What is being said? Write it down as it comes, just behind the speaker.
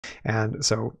And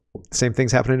so same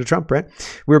thing's happening to Trump, right?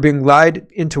 We're being lied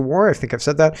into war. I think I've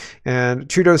said that. And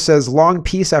Trudeau says long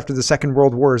peace after the Second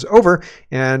World War is over.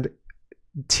 And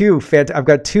I've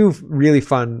got two really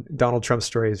fun Donald Trump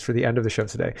stories for the end of the show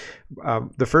today.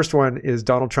 The first one is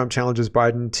Donald Trump challenges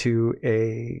Biden to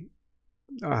a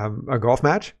golf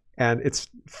match. And it's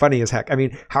funny as heck. I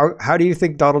mean, how do you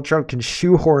think Donald Trump can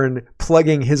shoehorn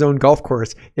plugging his own golf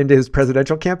course into his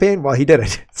presidential campaign? Well, he did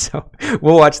it. So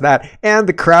we'll watch that. And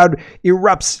the crowd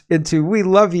erupts into, "We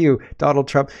love you, Donald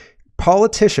Trump."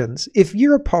 Politicians, if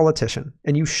you're a politician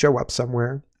and you show up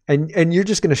somewhere and you're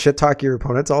just going to shit talk your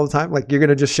opponents all the time, like you're going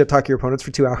to just shit talk your opponents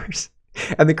for 2 hours,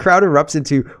 and the crowd erupts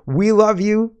into "We love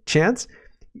you" chants,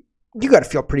 you got to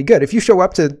feel pretty good. If you show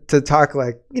up to talk,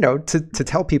 like, you know, to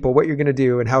tell people what you're going to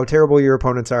do and how terrible your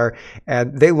opponents are,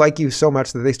 and they like you so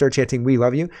much that they start chanting "We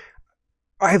love you."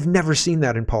 I have never seen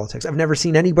that in politics. I've never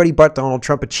seen anybody but Donald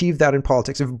Trump achieve that in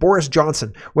politics. If Boris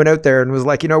Johnson went out there and was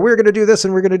like, you know, we're going to do this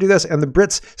and we're going to do this, and the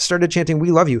Brits started chanting "We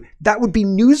love you," that would be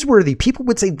newsworthy. People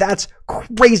would say, that's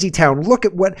crazy town. Look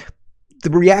at what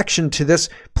the reaction to this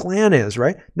plan is,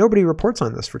 right? Nobody reports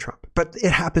on this for Trump, but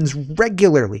it happens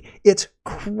regularly. It's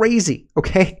crazy,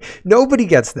 okay? Nobody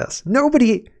gets this.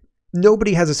 Nobody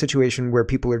has a situation where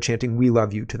people are chanting "We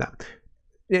love you" to them.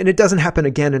 And it doesn't happen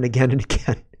again and again and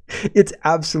again. It's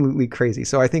absolutely crazy.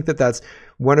 So I think that that's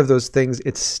one of those things.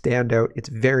 It's standout. It's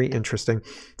very interesting.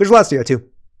 There's lots to get to.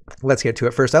 Let's get to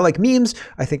it first. I like memes.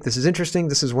 I think this is interesting.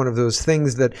 This is one of those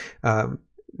things that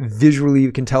visually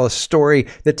you can tell a story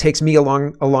that takes me a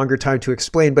longer time to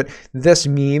explain. But this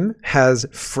meme has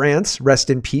France, rest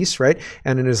in peace, right?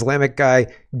 And an Islamic guy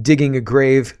digging a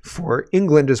grave for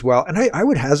England as well. And I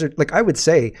would hazard, like, I would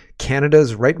say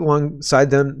Canada's right alongside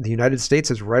them. The United States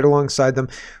is right alongside them.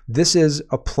 This is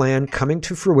a plan coming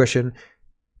to fruition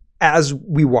as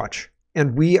we watch.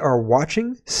 And we are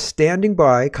watching, standing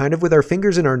by, kind of with our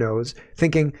fingers in our nose,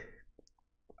 thinking,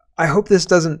 I hope this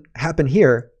doesn't happen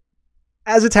here,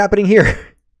 as it's happening here.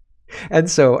 And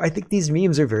so I think these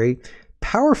memes are very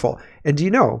powerful. And do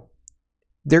you know,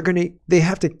 they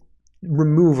have to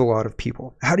remove a lot of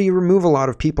people. How do you remove a lot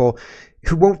of people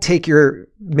who won't take your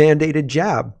mandated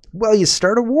jab? Well, you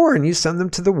start a war and you send them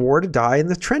to the war to die in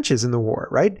the trenches in the war,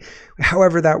 right?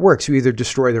 However that works, you either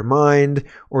destroy their mind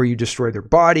or you destroy their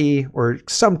body or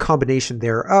some combination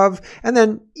thereof. And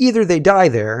then either they die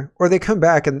there or they come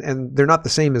back and they're not the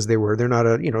same as they were. They're not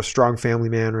a, you know, strong family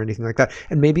man or anything like that.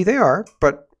 And maybe they are,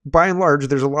 but by and large,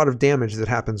 there's a lot of damage that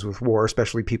happens with war,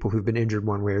 especially people who've been injured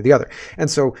one way or the other. And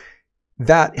so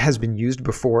that has been used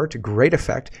before to great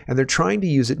effect, and they're trying to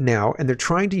use it now, and they're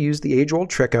trying to use the age-old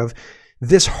trick of,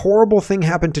 this horrible thing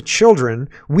happened to children.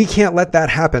 We can't let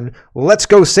that happen. Let's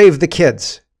go save the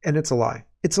kids. And it's a lie.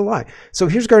 It's a lie. So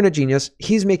here's Garnet Genius.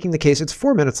 He's making the case. It's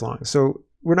 4 minutes long, so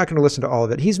we're not going to listen to all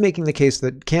of it. He's making the case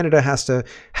that Canada has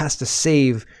to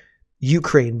save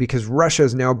Ukraine because Russia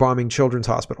is now bombing children's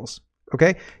hospitals.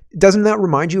 Okay? Doesn't that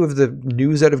remind you of the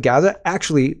news out of Gaza?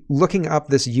 Actually, looking up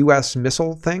this U.S.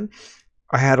 missile thing,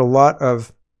 I had a lot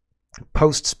of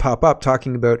posts pop up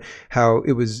talking about how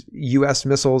it was U.S.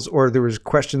 missiles, or there was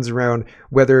questions around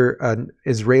whether an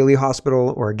Israeli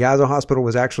hospital or a Gaza hospital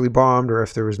was actually bombed, or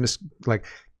if there was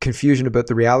confusion about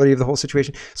the reality of the whole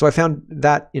situation. So I found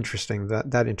that interesting,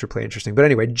 that interplay interesting. But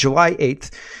anyway, July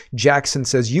 8th, Jackson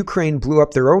says Ukraine blew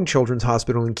up their own children's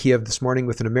hospital in Kiev this morning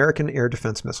with an American air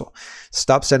defense missile.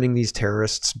 Stop sending these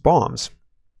terrorists bombs.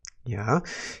 Yeah.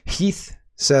 Heath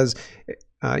says,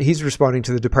 he's responding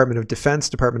to the Department of Defense.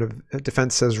 Department of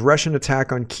Defense says Russian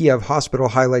attack on Kiev hospital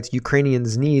highlights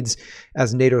Ukrainians' needs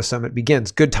as NATO summit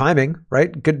begins. Good timing,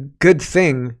 right? Good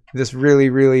thing. This really,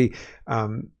 really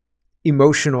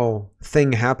emotional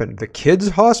thing happened. The kids'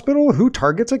 hospital? Who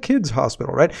targets a kids'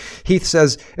 hospital, right? Heath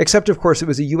says, except of course it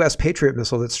was a U.S. Patriot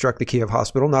missile that struck the Kiev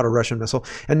hospital, not a Russian missile.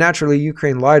 And naturally,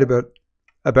 Ukraine lied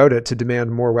about it to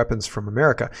demand more weapons from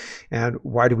America. And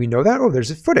why do we know that? Oh,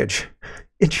 there's footage.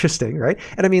 Interesting, right?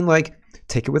 And I mean, like,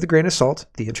 take it with a grain of salt.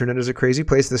 The internet is a crazy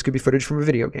place. This could be footage from a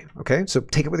video game, okay? So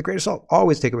take it with a grain of salt.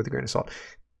 Always take it with a grain of salt.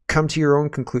 Come to your own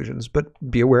conclusions, but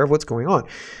be aware of what's going on.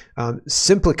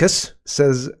 Simplicus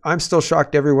says, I'm still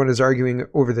shocked everyone is arguing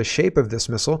over the shape of this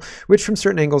missile, which from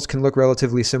certain angles can look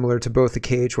relatively similar to both the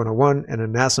KH-101 and a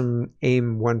NASAM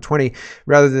AIM-120,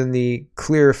 rather than the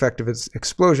clear effect of its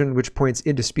explosion, which points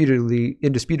indisputably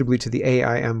to the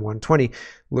AIM-120.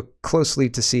 Look closely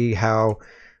to see how,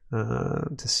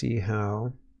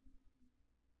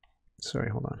 sorry,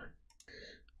 hold on.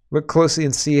 Look closely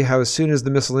and see how as soon as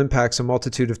the missile impacts, a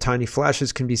multitude of tiny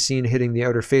flashes can be seen hitting the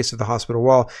outer face of the hospital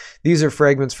wall. These are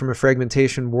fragments from a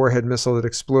fragmentation warhead missile that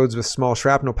explodes with small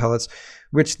shrapnel pellets,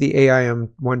 which the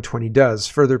AIM-120 does.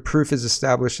 Further proof is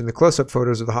established in the close-up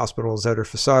photos of the hospital's outer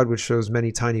facade, which shows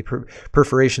many tiny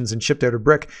perforations and chipped outer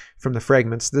brick from the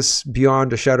fragments. This,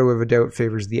 beyond a shadow of a doubt,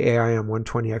 favors the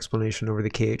AIM-120 explanation over the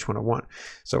KH-101.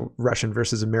 So Russian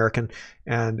versus American.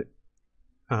 And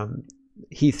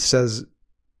Heath says...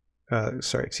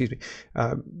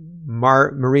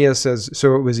 Maria says,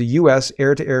 so it was a U.S.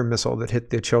 air-to-air missile that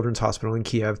hit the children's hospital in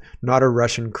Kiev, not a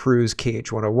Russian cruise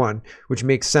KH-101, which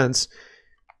makes sense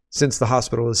since the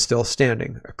hospital is still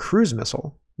standing. A cruise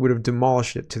missile would have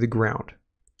demolished it to the ground.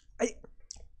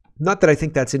 Not that I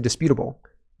think that's indisputable,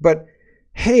 but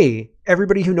hey,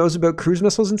 everybody who knows about cruise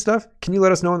missiles and stuff, can you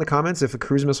let us know in the comments if a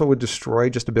cruise missile would destroy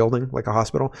just a building like a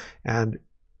hospital? And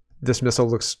this missile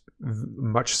looks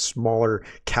much smaller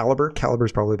caliber. Caliber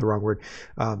is probably the wrong word,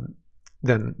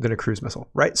 than a cruise missile,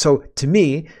 right? So to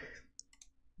me,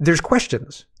 there's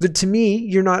questions. To me,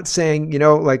 you're not saying,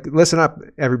 like, listen up,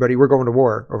 everybody, we're going to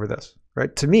war over this,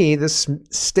 right? To me, this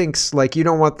stinks like you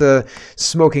don't want the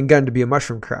smoking gun to be a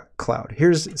mushroom cloud.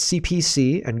 Here's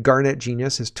CPC and Garnet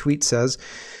Genius. His tweet says,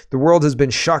 the world has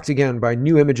been shocked again by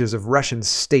new images of Russian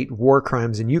state war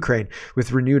crimes in Ukraine.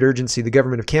 With renewed urgency, the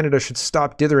government of Canada should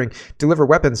stop dithering, deliver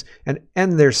weapons, and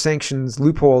end their sanctions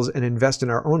loopholes and invest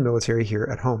in our own military here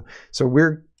at home. So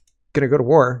we're going to go to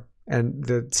war. And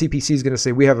the CPC is going to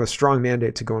say, we have a strong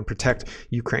mandate to go and protect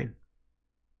Ukraine.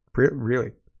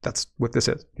 Really, that's what this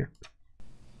is here.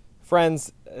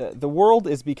 Friends, the world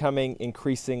is becoming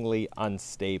increasingly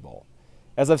unstable.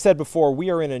 As I've said before, we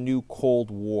are in a new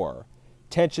Cold War.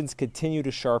 Tensions continue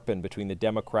to sharpen between the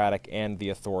democratic and the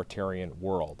authoritarian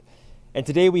world. And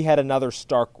today we had another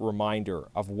stark reminder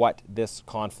of what this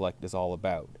conflict is all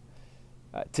about.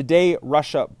 Today,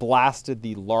 Russia blasted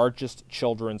the largest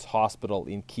children's hospital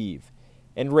in Kyiv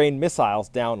and rained missiles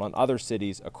down on other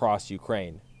cities across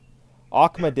Ukraine.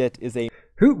 Akhmedit is a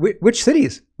which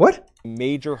cities? What?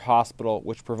 Major hospital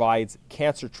which provides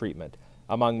cancer treatment,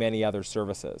 among many other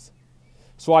services.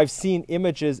 So I've seen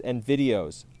images and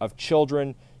videos of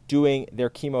children doing their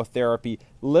chemotherapy,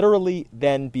 literally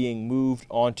then being moved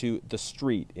onto the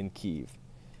street in Kyiv.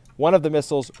 One of the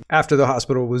missiles... After the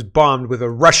hospital was bombed with a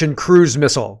Russian cruise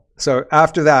missile. So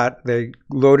after that, they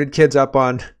loaded kids up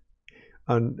on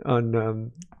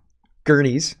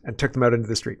gurneys and took them out into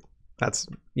the street. That's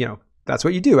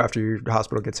what you do after your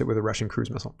hospital gets hit with a Russian cruise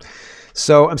missile.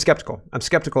 So I'm skeptical.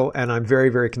 And I'm very,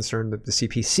 very concerned that the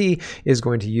CPC is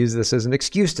going to use this as an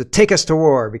excuse to take us to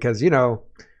war because,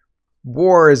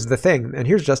 war is the thing. And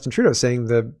here's Justin Trudeau saying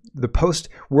the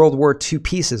post-World War II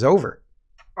peace is over.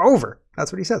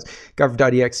 That's what he says.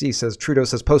 Gov.exe says, Trudeau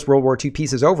says post-World War II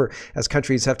peace is over as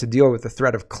countries have to deal with the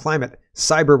threat of climate,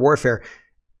 cyber warfare.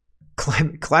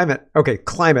 Climate,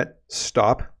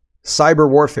 stop. Cyber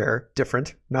warfare,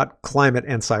 different, not climate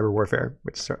and cyber warfare,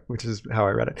 which is how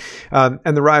I read it.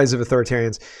 And the rise of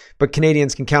authoritarians. But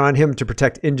Canadians can count on him to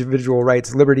protect individual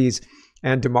rights, liberties,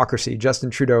 and democracy.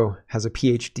 Justin Trudeau has a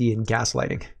PhD in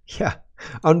gaslighting. Yeah,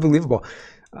 unbelievable.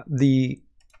 The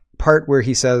part where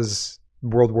he says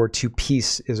World War II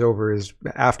peace is over is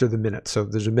after the minute. So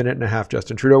there's a minute and a half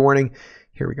Justin Trudeau warning.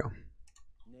 Here we go.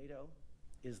 NATO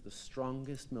is the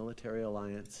strongest military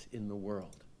alliance in the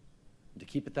world. And to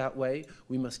keep it that way,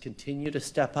 we must continue to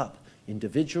step up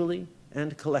individually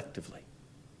and collectively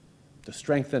to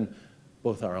strengthen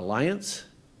both our alliance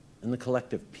and the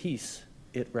collective peace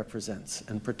it represents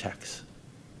and protects.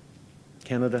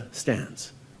 Canada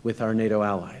stands with our NATO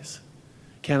allies.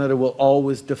 Canada will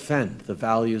always defend the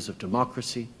values of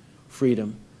democracy,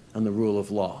 freedom, and the rule of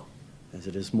law, as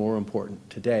it is more important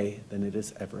today than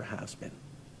it ever has been.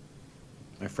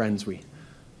 My friends, we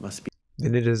must be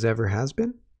than it ever has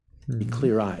been? Be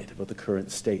clear-eyed about the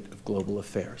current state of global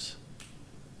affairs.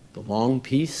 The long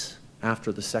peace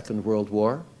after the Second World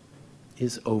War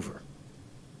is over.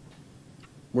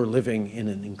 We're living in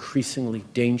an increasingly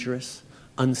dangerous,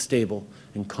 unstable,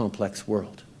 and complex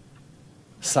world.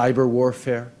 Cyber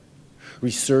warfare,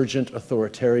 resurgent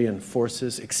authoritarian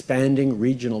forces, expanding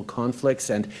regional conflicts,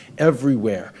 and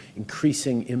everywhere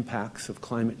increasing impacts of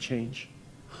climate change,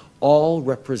 all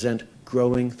represent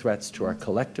growing threats to our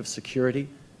collective security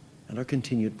and our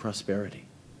continued prosperity.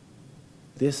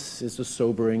 This is a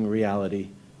sobering reality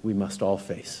we must all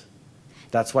face.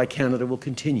 That's why Canada will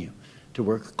continue to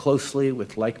work closely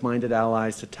with like-minded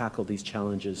allies to tackle these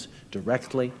challenges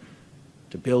directly,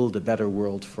 to build a better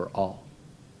world for all.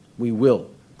 We will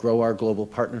grow our global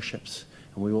partnerships,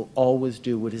 and we will always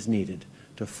do what is needed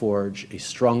to forge a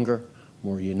stronger,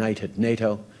 more united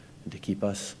NATO and to keep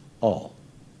us all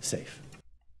safe.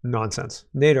 Nonsense.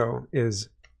 NATO is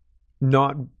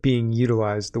not being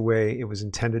utilized the way it was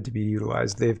intended to be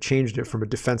utilized. They've changed it from a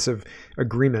defensive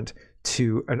agreement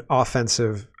to an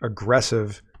offensive,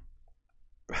 aggressive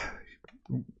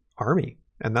army,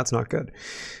 and that's not good.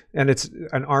 And it's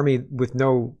an army with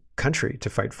no country to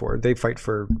fight for. They fight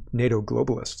for NATO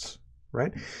globalists,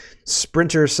 right?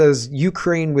 Sprinter says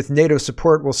Ukraine with NATO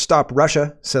support will stop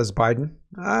Russia, says Biden.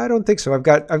 I don't think so. I've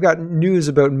got news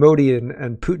about Modi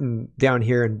and Putin down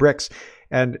here in BRICS,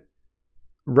 and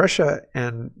Russia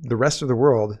and the rest of the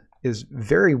world is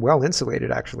very well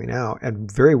insulated actually now,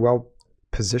 and very well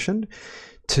positioned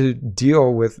to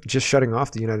deal with just shutting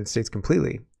off the United States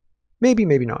completely. Maybe,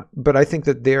 maybe not. But I think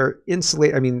that they're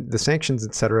insulated. I mean, the sanctions,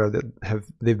 et cetera, that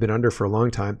they've been under for a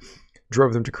long time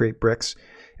drove them to create BRICS.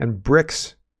 And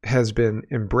BRICS has been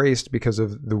embraced because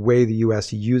of the way the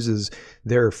U.S. uses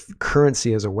their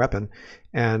currency as a weapon.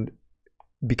 And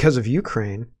because of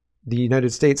Ukraine, the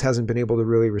United States hasn't been able to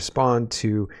really respond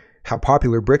to how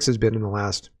popular BRICS has been in the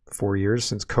last 4 years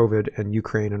since COVID and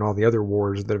Ukraine and all the other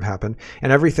wars that have happened.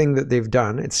 And everything that they've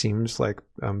done, it seems like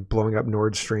blowing up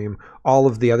Nord Stream, all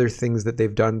of the other things that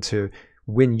they've done to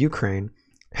win Ukraine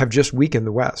have just weakened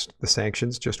the West. The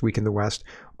sanctions just weakened the West.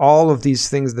 All of these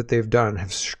things that they've done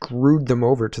have screwed them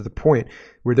over to the point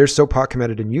where they're so pot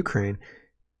committed in Ukraine,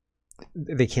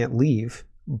 they can't leave.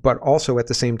 But also at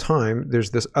the same time,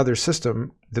 there's this other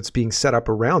system that's being set up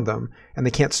around them, and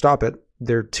they can't stop it.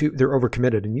 They're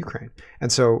overcommitted in Ukraine.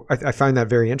 And so I find that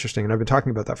very interesting. And I've been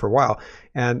talking about that for a while.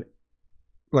 And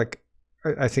like,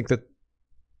 I think that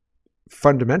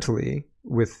fundamentally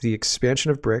with the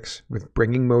expansion of BRICS, with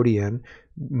bringing Modi in,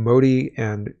 Modi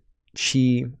and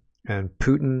Xi and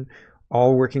Putin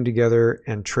all working together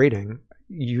and trading,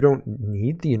 you don't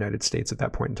need the United States at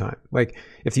that point in time. Like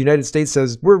if the United States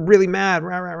says, we're really mad,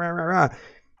 rah, rah, rah, rah, rah,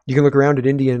 you can look around at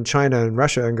India and China and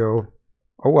Russia and go,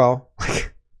 oh, well,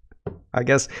 I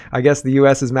guess the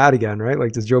U.S. is mad again, right?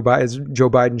 Like, is Joe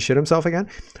Biden shit himself again,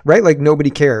 right? Like nobody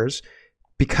cares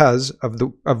because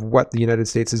of what the United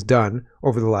States has done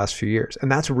over the last few years, and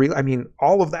that's really, I mean,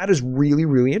 all of that is really,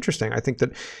 really interesting. I think that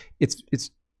it's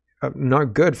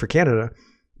not good for Canada,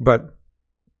 but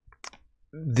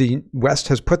the West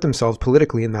has put themselves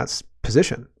politically in that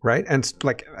position, right? And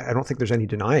like, I don't think there's any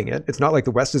denying it. It's not like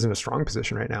the West is in a strong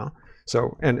position right now.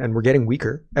 So, and we're getting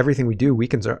weaker. Everything we do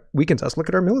weakens us. Look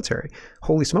at our military.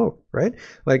 Holy smoke, right?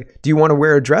 Like, do you want to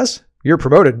wear a dress? You're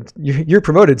promoted. You're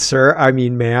promoted, sir. I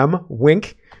mean, ma'am.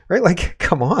 Wink, right? Like,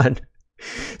 come on.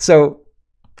 So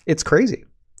it's crazy.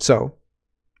 So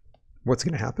what's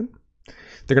going to happen?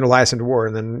 They're going to lie us into war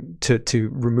and then to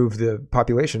remove the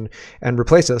population and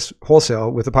replace us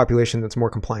wholesale with a population that's more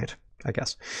compliant, I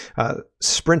guess.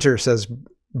 Sprinter says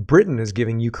Britain is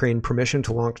giving Ukraine permission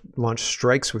to launch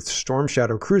strikes with Storm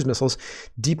Shadow cruise missiles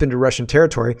deep into Russian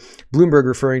territory. Bloomberg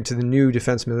referring to the new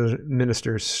defense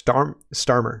minister,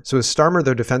 Starmer. So is Starmer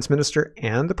the defense minister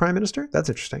and the prime minister? That's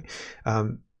interesting.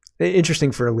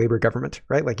 Interesting for a Labour government,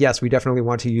 right? Like, yes, we definitely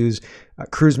want to use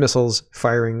cruise missiles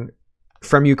firing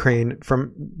from Ukraine,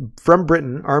 from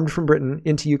Britain, armed from Britain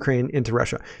into Ukraine, into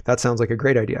Russia. That sounds like a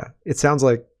great idea. It sounds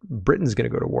like Britain's going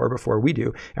to go to war before we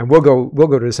do, and we'll go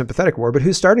to a sympathetic war. But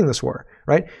who's starting this war,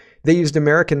 right? They used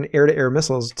American air-to-air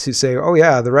missiles to say, oh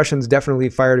yeah, the Russians definitely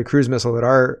fired a cruise missile at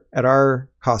our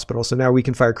hospital, so now we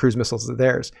can fire cruise missiles at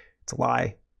theirs. It's a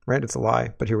lie, right? It's a lie,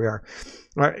 but here we are.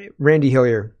 All right, Randy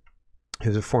Hillier,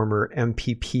 who's a former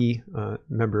MPP,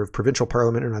 member of provincial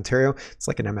parliament in Ontario. It's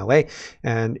like an MLA.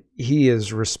 And he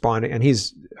is responding, and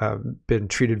he's been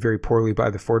treated very poorly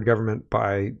by the Ford government,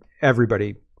 by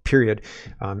everybody, period.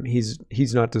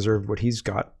 He's not deserved what he's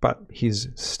got, but he's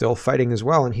still fighting as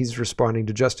well. And he's responding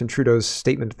to Justin Trudeau's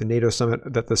statement at the NATO summit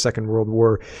that the Second World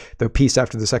War, the peace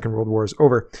after the Second World War is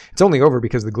over. It's only over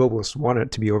because the globalists want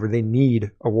it to be over. They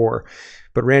need a war.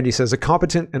 But Randy says a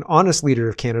competent and honest leader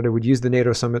of Canada would use the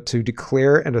NATO summit to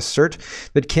declare and assert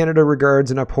that Canada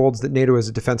regards and upholds that NATO is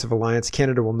a defensive alliance.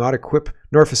 Canada will not equip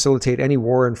nor facilitate any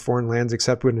war in foreign lands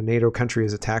except when a NATO country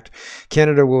is attacked.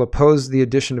 Canada will oppose the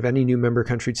addition of any new member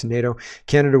country to NATO.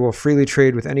 Canada will freely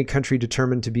trade with any country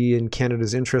determined to be in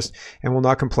Canada's interest and will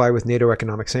not comply with NATO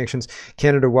economic sanctions.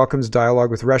 Canada welcomes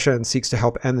dialogue with Russia and seeks to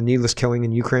help end the needless killing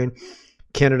in Ukraine.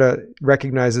 Canada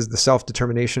recognizes the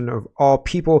self-determination of all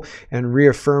people and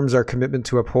reaffirms our commitment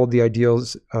to uphold the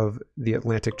ideals of the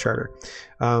Atlantic Charter.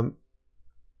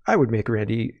 I would make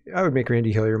Randy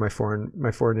Hillier my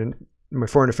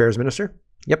foreign affairs minister.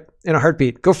 Yep, in a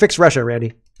heartbeat. Go fix Russia,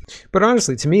 Randy. But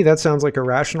honestly, to me, that sounds like a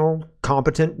rational,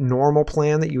 competent, normal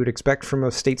plan that you would expect from a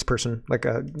statesperson, like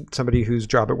somebody whose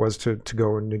job it was to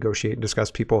go and negotiate and discuss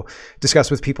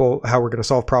with people how we're going to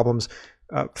solve problems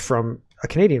from a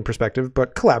Canadian perspective,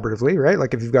 but collaboratively, right?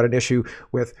 Like if you've got an issue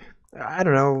with, I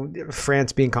don't know,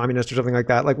 France being communist or something like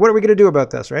that, like what are we going to do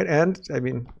about this, right? And I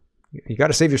mean, you got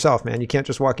to save yourself, man. You can't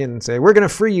just walk in and say, we're going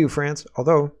to free you, France.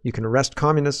 Although you can arrest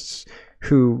communists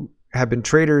who have been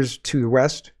traitors to the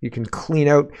West. You can clean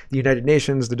out the United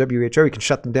Nations, the WHO. You can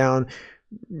shut them down,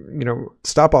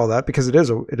 stop all that, because it is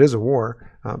a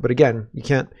war. But again, you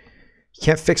can't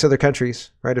fix other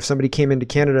countries, right? If somebody came into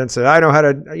Canada and said, I know how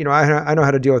to, I know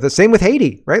how to deal with this. Same with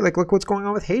Haiti, right? Like, look what's going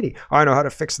on with Haiti. Oh, I know how to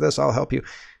fix this. I'll help you.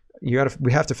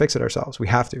 We have to fix it ourselves. We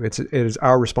have to. It is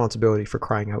our responsibility, for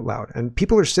crying out loud. And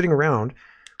people are sitting around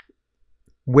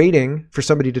waiting for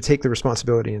somebody to take the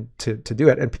responsibility and to do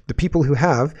it. And the people who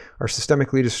have are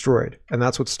systemically destroyed. And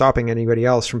that's what's stopping anybody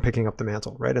else from picking up the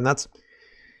mantle, right? And that's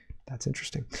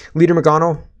interesting. Leader Mitch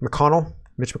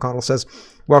McConnell says,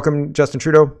 welcome, Justin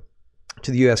Trudeau,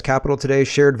 to the U.S. Capitol today.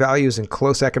 Shared values and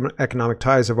close economic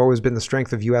ties have always been the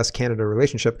strength of U.S.-Canada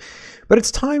relationship, but it's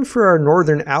time for our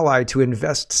northern ally to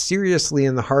invest seriously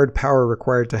in the hard power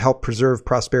required to help preserve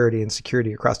prosperity and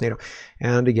security across NATO.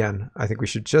 And again, I think we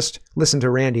should just listen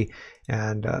to Randy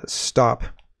and stop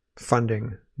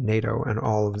funding NATO and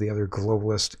all of the other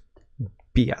globalist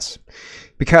BS,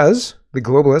 because the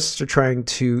globalists are trying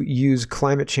to use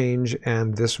climate change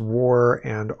and this war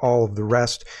and all of the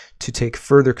rest to take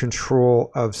further control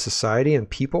of society and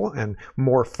people, and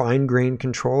more fine-grained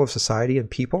control of society and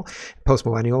people.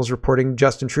 Post-Millennials reporting,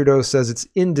 Justin Trudeau says it's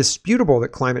indisputable that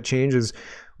climate change is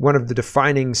one of the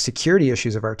defining security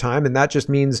issues of our time, and that just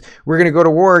means we're going to go to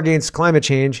war against climate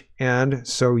change, and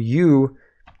so you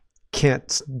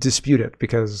can't dispute it,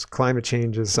 because climate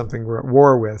change is something we're at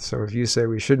war with. So if you say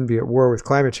we shouldn't be at war with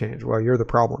climate change, well, you're the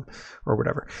problem, or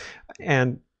whatever.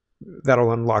 And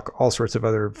that'll unlock all sorts of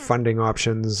other funding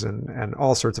options and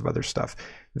all sorts of other stuff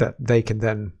that they can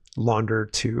then launder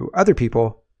to other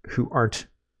people who aren't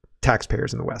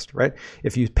taxpayers in the West, right?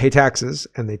 If you pay taxes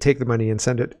and they take the money and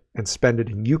spend it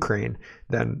in Ukraine,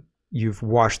 then you've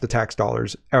washed the tax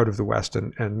dollars out of the West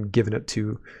and given it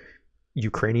to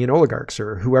Ukrainian oligarchs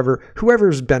or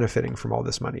whoever's benefiting from all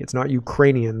this money. It's not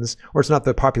Ukrainians, or it's not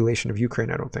the population of Ukraine,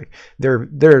 I don't think.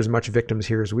 They're as much victims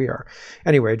here as we are.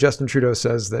 Anyway, Justin Trudeau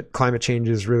says that climate change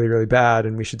is really, really bad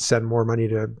and we should send more money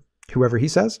to whoever he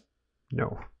says?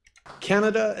 No.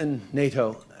 Canada and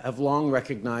NATO have long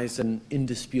recognized an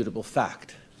indisputable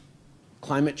fact.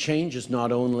 Climate change is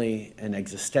not only an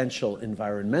existential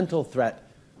environmental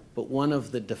threat, but one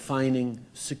of the defining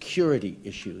security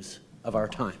issues of our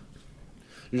time.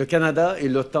 Le Canada et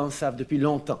l'OTAN savent depuis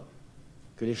longtemps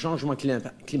que les changements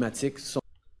climatiques sont...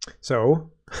 So,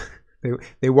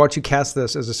 they want you cast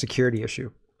this as a security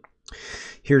issue.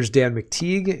 Here's Dan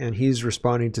McTeague, and he's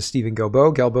responding to Stephen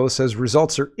Guilbeault. Guilbeault says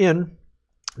results are in.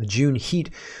 The June heat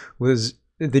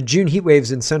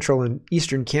waves in central and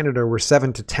eastern Canada were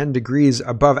 7 to 10 degrees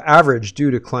above average due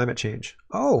to climate change.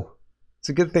 Oh, it's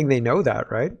a good thing they know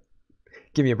that, right?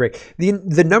 Give me a break.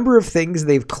 The number of things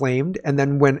they've claimed, and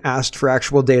then when asked for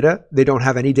actual data, they don't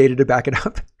have any data to back it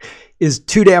up, is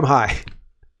too damn high.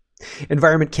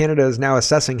 Environment Canada is now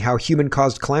assessing how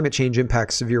human-caused climate change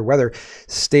impacts severe weather.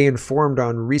 Stay informed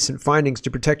on recent findings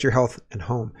to protect your health and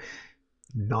home.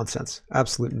 Nonsense.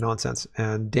 Absolute nonsense.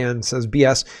 And Dan says,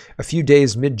 BS, a few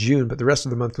days mid-June, but the rest of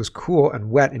the month was cool and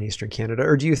wet in Eastern Canada.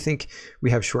 Or do you think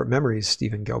we have short memories,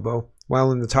 Stephen Guilbeault?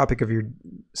 While in the topic of your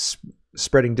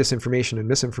spreading disinformation and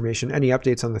misinformation, any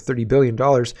updates on the $30 billion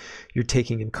you're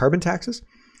taking in carbon taxes?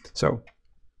 So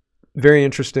very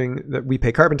interesting that we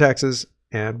pay carbon taxes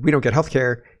and we don't get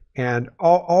healthcare, and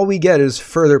all we get is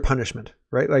further punishment,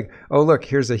 right? Like, oh, look,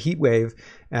 here's a heat wave,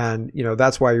 and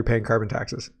that's why you're paying carbon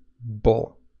taxes.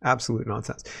 Bull. Absolute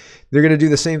nonsense. They're going to do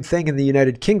the same thing in the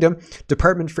United Kingdom.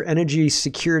 Department for Energy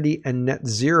Security and Net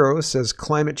Zero says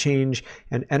climate change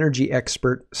and energy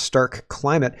expert Stark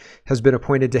Climate has been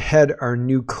appointed to head our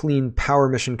new clean power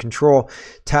mission control,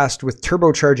 tasked with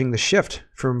turbocharging the shift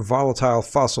from volatile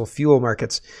fossil fuel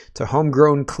markets to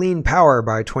homegrown clean power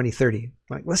by 2030.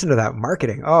 Like, listen to that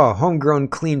marketing. Oh, homegrown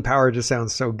clean power just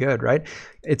sounds so good, right?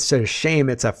 It's a shame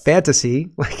it's a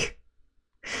fantasy. Like,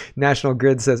 National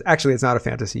Grid says, actually, it's not a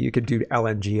fantasy. You could do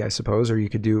LNG, I suppose, or you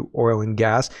could do oil and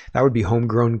gas. That would be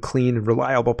homegrown, clean, and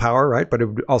reliable power, right? But it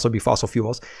would also be fossil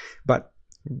fuels. But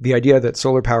the idea that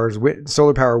solar power,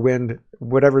 wind,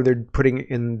 whatever they're putting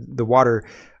in the water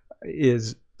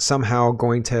is somehow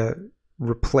going to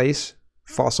replace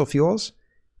fossil fuels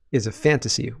is a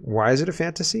fantasy. Why is it a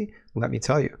fantasy? Let me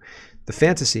tell you. The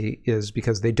fantasy is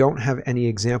because they don't have any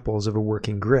examples of a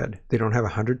working grid. They don't have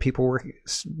 100 people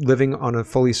living on a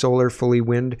fully solar, fully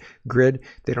wind grid.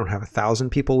 They don't have 1,000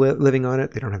 people living on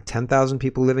it. They don't have 10,000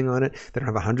 people living on it. They don't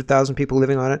have 100,000 people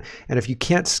living on it. And if you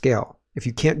can't scale, if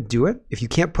you can't do it, if you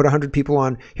can't put 100 people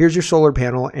on, here's your solar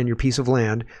panel and your piece of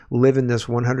land, live in this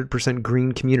 100%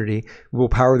 green community, we'll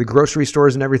power the grocery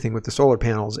stores and everything with the solar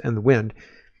panels and the wind.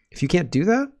 If you can't do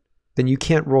that, then you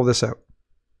can't roll this out.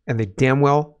 And they damn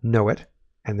well know it,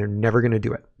 and they're never going to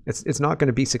do it. It's not going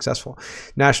to be successful.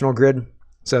 National Grid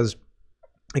says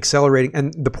accelerating,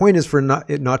 and the point is for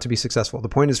it not to be successful. The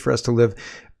point is for us to live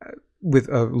with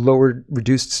a lower,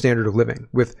 reduced standard of living,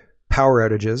 with power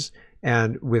outages,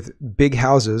 and with big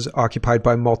houses occupied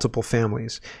by multiple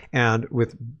families, and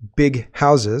with big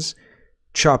houses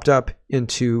chopped up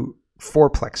into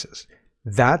fourplexes.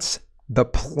 That's the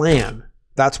plan.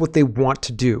 That's what they want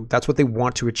to do. That's what they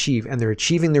want to achieve. And they're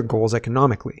achieving their goals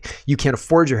economically. You can't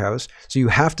afford your house, so you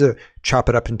have to chop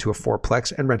it up into a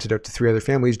fourplex and rent it out to 3 other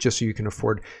families just so you can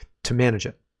afford to manage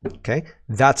it. Okay?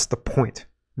 That's the point.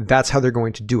 That's how they're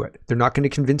going to do it. They're not going to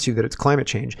convince you that it's climate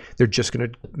change. They're just going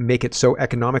to make it so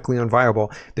economically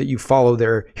unviable that you follow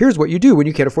their, here's what you do when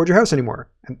you can't afford your house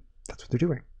anymore. And that's what they're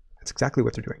doing. That's exactly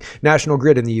what they're doing. National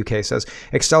Grid in the UK says,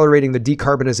 accelerating the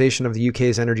decarbonization of the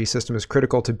UK's energy system is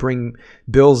critical to bring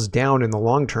bills down in the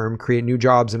long term, create new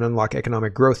jobs, and unlock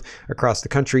economic growth across the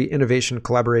country. Innovation,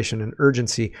 collaboration, and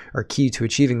urgency are key to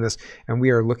achieving this, and we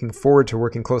are looking forward to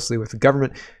working closely with the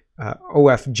government,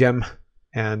 Ofgem,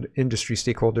 and industry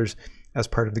stakeholders as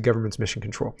part of the government's mission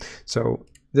control. So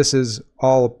this is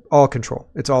all control.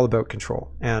 It's all about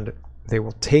control. And they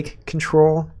will take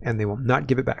control and they will not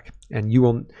give it back. And you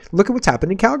will look at what's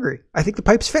happened in Calgary. I think the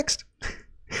pipe's fixed.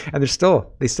 And they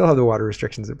still have the water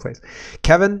restrictions in place.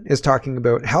 Kevin is talking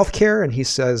about healthcare, and he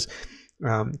says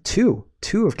two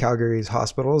of Calgary's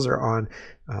hospitals are on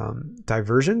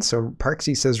diversion. So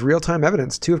Parksy says real-time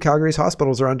evidence. 2 of Calgary's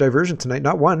hospitals are on diversion tonight,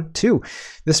 not 1, 2.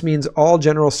 This means all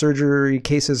general surgery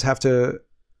cases have to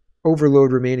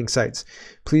overload remaining sites.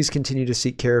 Please continue to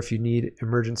seek care if you need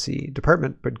emergency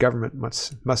department, but government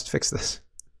must fix this.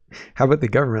 How about the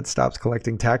government stops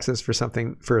collecting taxes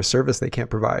for a service they can't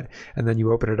provide, and then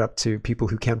you open it up to people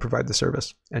who can provide the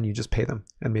service, and you just pay them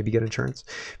and maybe get insurance?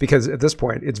 Because at this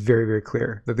point, it's very, very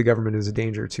clear that the government is a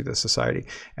danger to the society,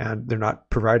 and they're not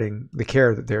providing the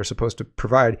care that they're supposed to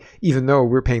provide, even though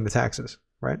we're paying the taxes,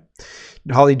 right?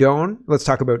 Holly Doan, let's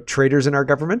talk about traitors in our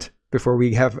government before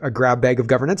we have a grab bag of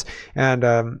governance. And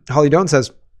Holly Doan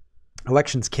says,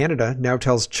 Elections Canada now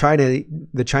tells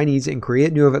the Chinese inquiry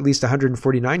it knew of at least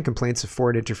 149 complaints of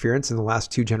foreign interference in the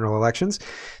last 2 general elections.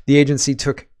 The agency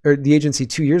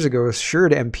 2 years ago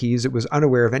assured MPs it was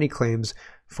unaware of any claims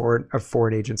of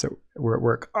foreign agents that were at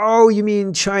work. Oh, you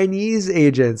mean Chinese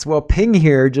agents? Well, Ping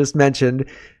here just mentioned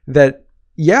that,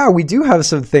 yeah, we do have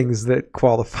some things that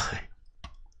qualify.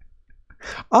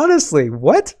 Honestly,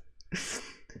 what?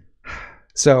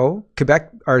 So Quebec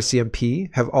RCMP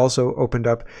have also opened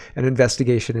up an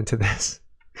investigation into this.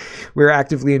 We're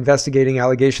actively investigating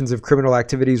allegations of criminal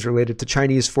activities related to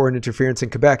Chinese foreign interference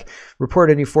in Quebec. Report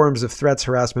any forms of threats,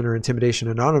 harassment, or intimidation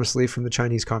anonymously from the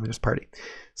Chinese Communist Party.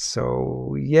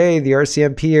 So, yay, the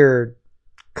RCMP are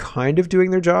kind of doing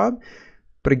their job.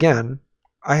 But again,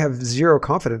 I have zero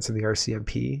confidence in the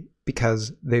RCMP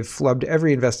because they've flubbed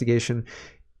every investigation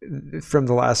from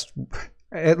the last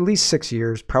at least 6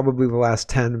 years, probably the last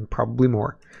 10, probably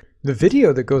more. The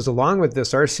video that goes along with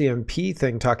this RCMP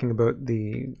thing talking about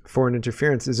the foreign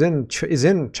interference is in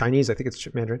Chinese. I think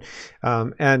it's Mandarin.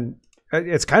 And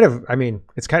it's kind of,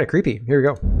 it's kind of creepy. Here we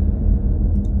go.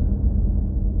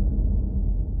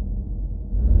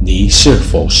 你是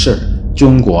否是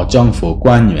中国政府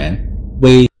官员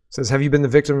威 Says, have you been the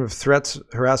victim of threats,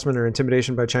 harassment, or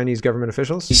intimidation by Chinese government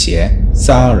officials? 胁、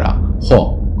骚扰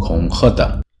或恐吓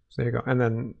的 So there you go. And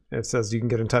then it says you can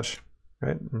get in touch,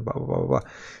 right? And blah, blah, blah, blah, blah.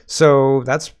 So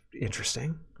that's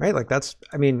interesting, right? Like that's,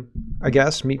 I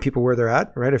guess meet people where they're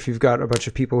at, right? If you've got a bunch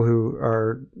of people who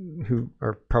are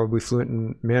probably fluent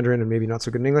in Mandarin and maybe not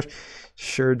so good in English,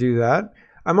 sure, do that.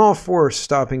 I'm all for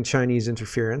stopping Chinese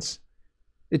interference.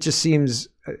 It just seems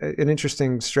an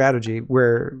interesting strategy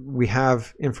where we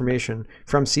have information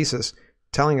from CSIS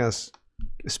telling us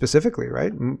specifically,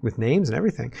 right, with names and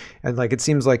everything. And like, it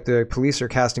seems like the police are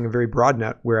casting a very broad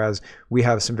net, whereas we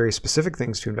have some very specific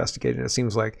things to investigate. And it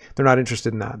seems like they're not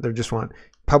interested in that. They just want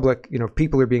public,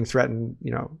 people are being threatened,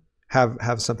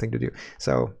 have something to do.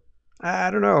 So I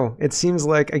don't know. It seems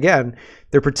like, again,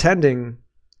 they're pretending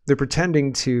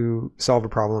to solve a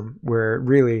problem where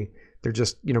really They're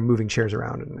just, you know, moving chairs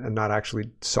around and not actually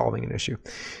solving an issue.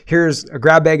 Here's a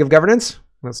grab bag of governance.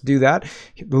 Let's do that.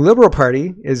 The Liberal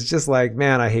Party is just like,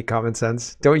 man, I hate common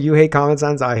sense. Don't you hate common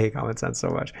sense? I hate common sense so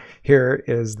much. Here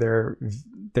is their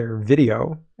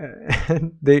video.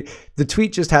 And the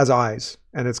tweet just has eyes.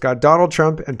 And it's got Donald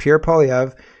Trump and Pierre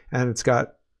Poilievre. And it's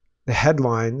got the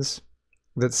headlines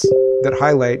that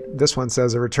highlight. This one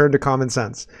says, a return to common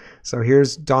sense. So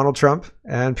here's Donald Trump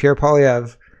and Pierre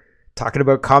Poilievre talking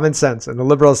about common sense, and the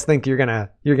Liberals think you're gonna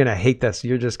hate this.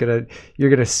 You're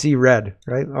gonna see red,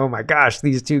 right? Oh my gosh,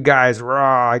 these two guys,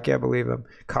 raw! I can't believe them.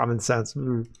 Common sense.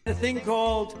 A thing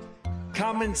called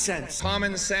common sense.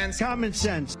 Common sense. Common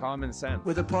sense. Common sense.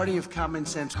 With a party of common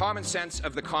sense. Common sense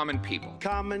of the common people.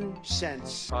 Common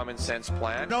sense. Common sense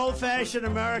plan. An old-fashioned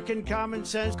American common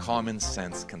sense. Common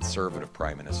sense conservative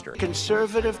prime minister.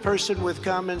 Conservative person with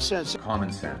common sense.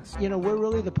 Common sense. You know, we're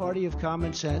really the party of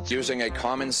common sense. Using a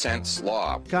common sense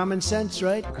law. Common sense,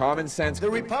 right? Common sense.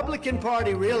 The Republican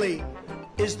Party really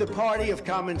is the party of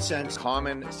common sense.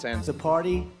 Common sense. The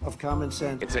party of common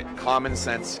sense. It's a common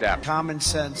sense step. Common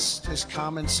sense, just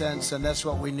common sense, and that's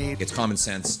what we need. It's common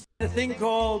sense. A thing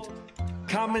called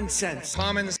common sense.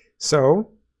 Common.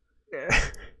 So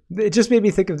it just made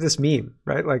me think of this meme,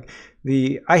 right? Like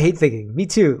I hate thinking, me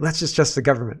too. Let's just trust the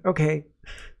government. Okay.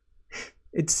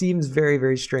 It seems very,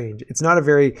 very strange. It's not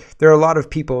there are a lot of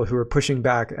people who are pushing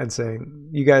back and saying,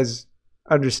 you guys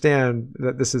understand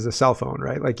that this is a cell phone,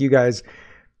 right? Like you guys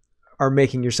are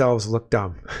making yourselves look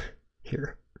dumb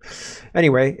here.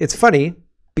 Anyway, it's funny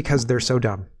because they're so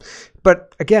dumb.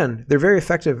 But again, they're very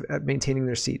effective at maintaining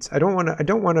their seats. I don't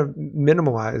want to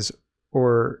minimize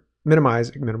or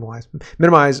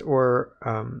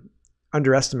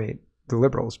underestimate the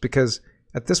Liberals, because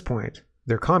at this point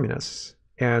they're communists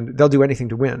and they'll do anything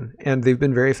to win. And they've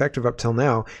been very effective up till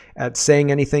now at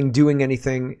saying anything, doing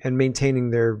anything, and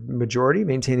maintaining their majority,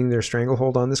 maintaining their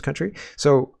stranglehold on this country.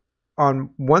 So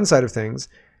on one side of things,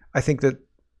 I think that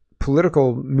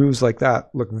political moves like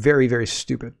that look very, very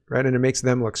stupid, right? And it makes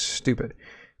them look stupid.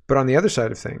 But on the other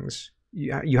side of things,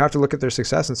 you have to look at their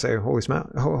success and say, holy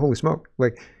smoke.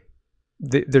 Like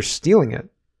they're stealing it,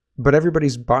 but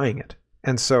everybody's buying it.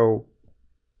 And so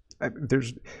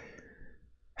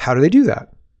how do they do that?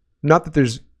 Not that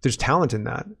there's talent in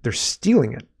that. They're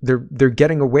stealing it. They're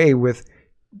getting away with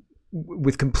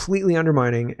completely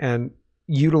undermining and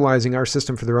utilizing our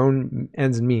system for their own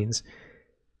ends and means.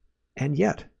 And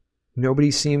yet nobody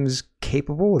seems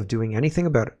capable of doing anything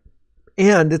about it.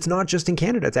 And it's not just in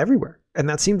Canada, it's everywhere. And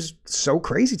that seems so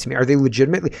crazy to me. Are they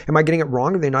legitimately, am I getting it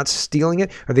wrong? Are they not stealing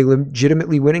it? Are they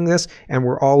legitimately winning this? And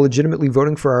we're all legitimately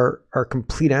voting for our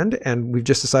complete end. And we've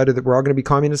just decided that we're all going to be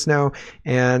communists now.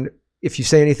 And if you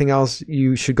say anything else,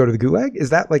 you should go to the gulag. Is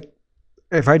that like,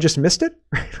 if I just missed it?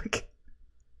 Like,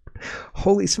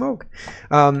 holy smoke.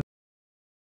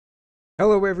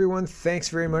 Hello everyone, thanks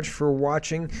very much for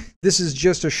watching. This is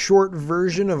just a short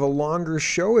version of a longer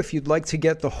show. If you'd like to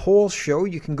get the whole show,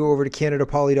 you can go over to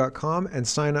CanadaPoly.com and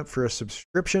sign up for a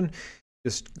subscription.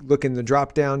 Just look in the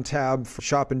drop-down tab for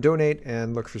Shop and Donate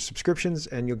and look for subscriptions,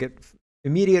 and you'll get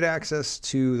immediate access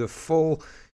to the full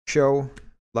show.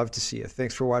 Love to see you.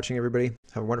 Thanks for watching, everybody.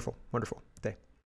 Have a wonderful, wonderful